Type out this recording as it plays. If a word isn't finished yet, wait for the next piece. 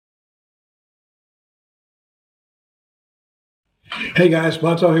Hey guys,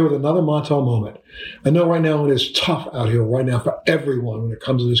 Montel here with another Montel moment. I know right now it is tough out here right now for everyone when it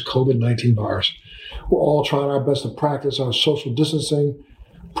comes to this COVID-19 virus. We're all trying our best to practice our social distancing,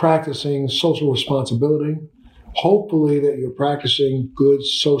 practicing social responsibility. Hopefully that you're practicing good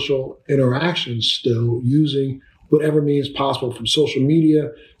social interactions still using whatever means possible, from social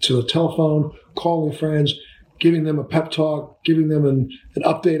media to the telephone, calling friends, giving them a pep talk, giving them an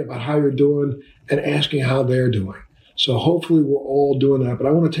update about how you're doing, and asking how they're doing. So hopefully we're all doing that. But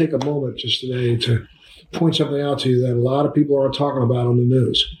I want to take a moment just today to point something out to you that a lot of people aren't talking about on the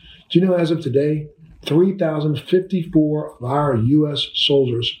news. Do you know, as of today, 3,054 of our U.S.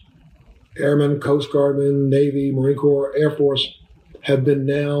 soldiers, airmen, Coast Guardmen, Navy, Marine Corps, Air Force, have been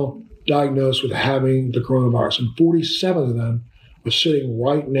now diagnosed with having the coronavirus. And 47 of them are sitting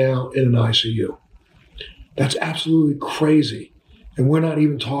right now in an ICU. That's absolutely crazy. And we're not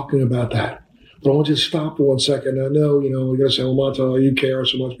even talking about that. But I want you to stop for 1 second. I know, you're going to say, well, Montel, you care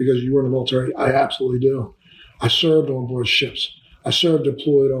so much because you were in the military. I absolutely do. I served on board ships. I served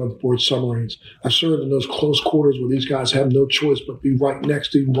deployed on board submarines. I served in those close quarters where these guys have no choice but be right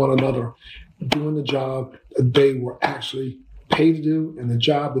next to one another, doing the job that they were actually paid to do and the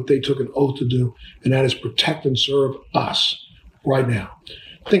job that they took an oath to do, and that is protect and serve us right now.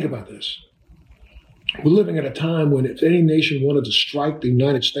 Think about this. We're living at a time when if any nation wanted to strike the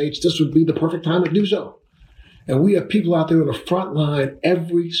United States, this would be the perfect time to do so. And we have people out there on the front line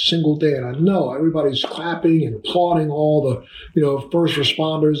every single day. And I know everybody's clapping and applauding all the, first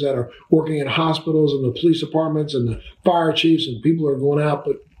responders that are working in hospitals and the police departments and the fire chiefs, and people are going out.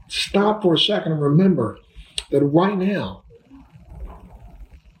 But stop for a second and remember that right now,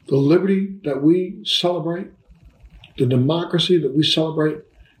 the liberty that we celebrate, the democracy that we celebrate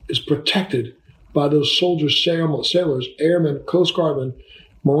is protected by those soldiers, sailors, airmen, Coast Guardmen,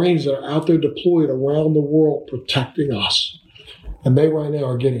 Marines that are out there deployed around the world protecting us. And they right now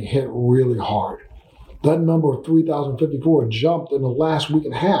are getting hit really hard. That number of 3,054 jumped in the last week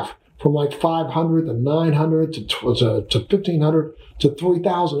and a half from like 500 to 900 to 1,500 to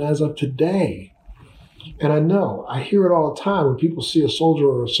 3,000 as of today. And I know, I hear it all the time when people see a soldier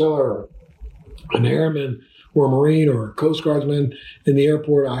or a sailor or an airman or a Marine or a Coast Guardsman in the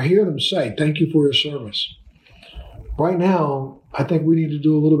airport, I hear them say, thank you for your service. Right now, I think we need to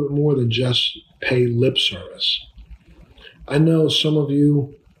do a little bit more than just pay lip service. I know some of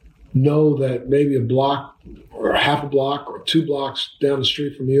you know that maybe a block or half a block or 2 blocks down the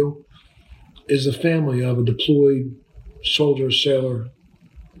street from you is the family of a deployed soldier, sailor,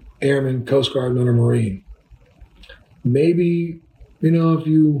 airman, Coast Guardman, or Marine. Maybe, if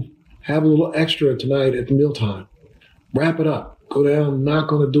you have a little extra tonight at the mealtime, wrap it up, go down,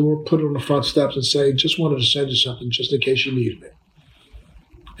 knock on the door, put it on the front steps and say, just wanted to send you something just in case you needed it.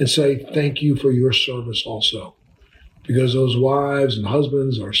 And say, thank you for your service also. Because those wives and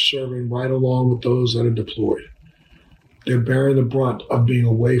husbands are serving right along with those that are deployed. They're bearing the brunt of being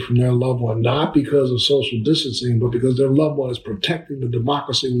away from their loved one, not because of social distancing, but because their loved one is protecting the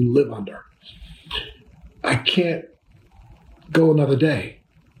democracy we live under. I can't go another day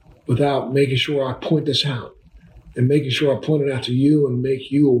without making sure I point this out and making sure I point it out to you and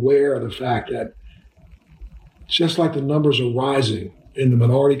make you aware of the fact that just like the numbers are rising in the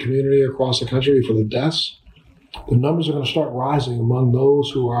minority community across the country for the deaths, the numbers are going to start rising among those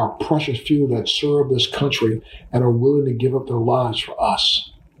who are our precious few that serve this country and are willing to give up their lives for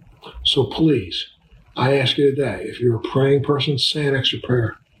us. So please, I ask you today, if you're a praying person, say an extra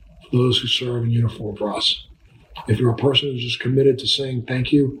prayer for those who serve in uniform for us. If you're a person who's just committed to saying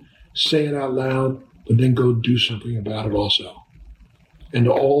thank you, say it out loud, but then go do something about it also. And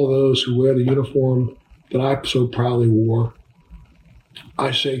to all of those who wear the uniform that I so proudly wore,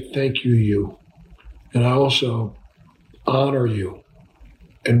 I say thank you to you. And I also honor you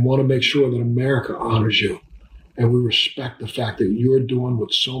and want to make sure that America honors you. And we respect the fact that you're doing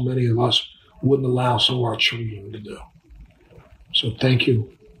what so many of us wouldn't allow some of our children to do. So thank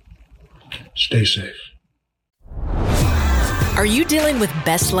you. Stay safe. Are you dealing with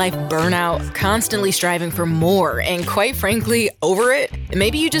best life burnout, constantly striving for more, and quite frankly, over it?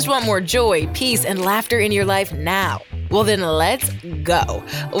 Maybe you just want more joy, peace, and laughter in your life now. Well, then let's go.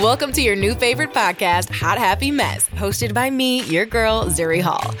 Welcome to your new favorite podcast, Hot Happy Mess, hosted by me, your girl, Zuri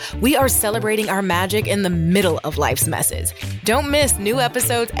Hall. We are celebrating our magic in the middle of life's messes. Don't miss new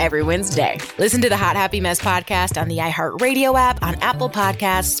episodes every Wednesday. Listen to the Hot Happy Mess podcast on the iHeartRadio app, on Apple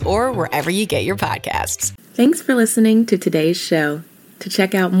Podcasts, or wherever you get your podcasts. Thanks for listening to today's show. To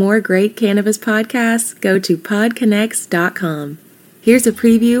check out more great cannabis podcasts, go to podconnects.com. Here's a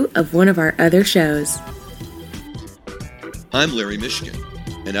preview of one of our other shows. I'm Larry Mishkin.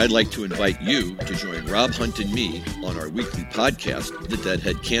 And I'd like to invite you to join Rob Hunt and me on our weekly podcast, The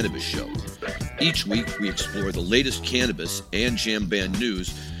Deadhead Cannabis Show. Each week, we explore the latest cannabis and jam band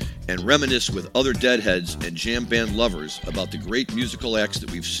news and reminisce with other Deadheads and jam band lovers about the great musical acts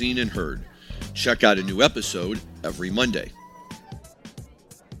that we've seen and heard. Check out a new episode every Monday.